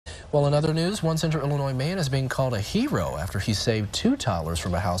Well, in other news, one Central Illinois man is being called a hero after he saved 2 toddlers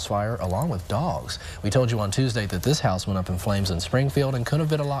from a house fire along with dogs. We told you on Tuesday that this house went up in flames in Springfield and could have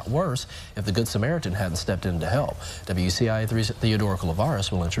been a lot worse if the Good Samaritan hadn't stepped in to help. WCIA 3's Theodora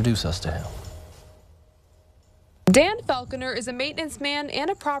Culavaris will introduce us to him. Dan Falconer is a maintenance man and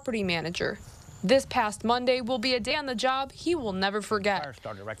a property manager. This past Monday will be a day on the job he will never forget.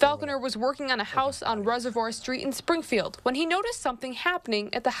 Falconer was working on a house on Reservoir Street in Springfield when he noticed something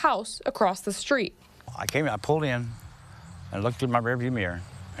happening at the house across the street. I pulled in and looked through my rearview mirror,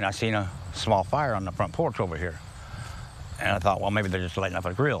 and I seen a small fire on the front porch over here. And I thought, well, maybe they're just lighting up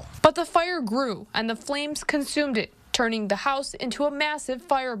a grill. But the fire grew and the flames consumed it, turning the house into a massive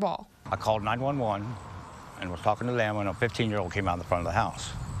fireball. I called 911 and was talking to them when a 15-year-old came out in the front of the house.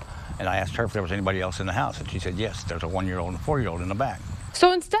 And I asked her if there was anybody else in the house, and she said, yes, there's a 1-year-old and a 4-year-old in the back.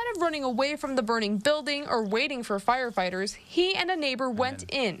 So instead of running away from the burning building or waiting for firefighters, he and a neighbor went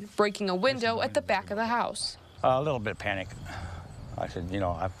in, breaking a window at the back of the house. A little bit of panic. I said,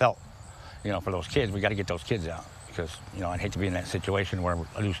 I felt, for those kids, we got to get those kids out because, I'd hate to be in that situation where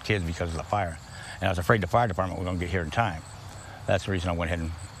I lose kids because of the fire. And I was afraid the fire department was going to get here in time. That's the reason I went ahead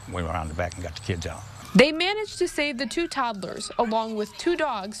and went around the back and got the kids out. They managed to save the 2 toddlers, along with 2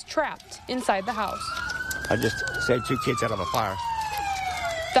 dogs trapped inside the house. I just saved 2 kids out of a fire.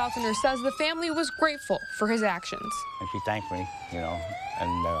 Falconer says the family was grateful for his actions. And she thanked me,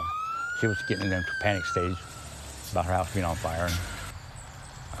 and she was getting into a panic stage about her house being on fire.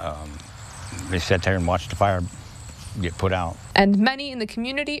 And they sat there and watched the fire get put out. And many in the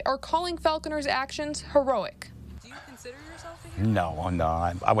community are calling Falconer's actions heroic. Do you consider yourself a hero?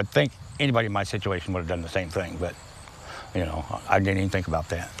 No. I would think anybody in my situation would have done the same thing, but, I didn't even think about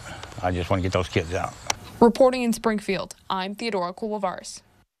that. I just want to get those kids out. Reporting in Springfield, I'm Theodora Culavaris.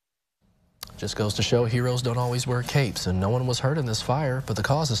 Just goes to show heroes don't always wear capes, and no one was hurt in this fire, but the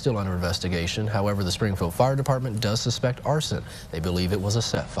cause is still under investigation. However, the Springfield Fire Department does suspect arson. They believe it was a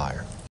set fire.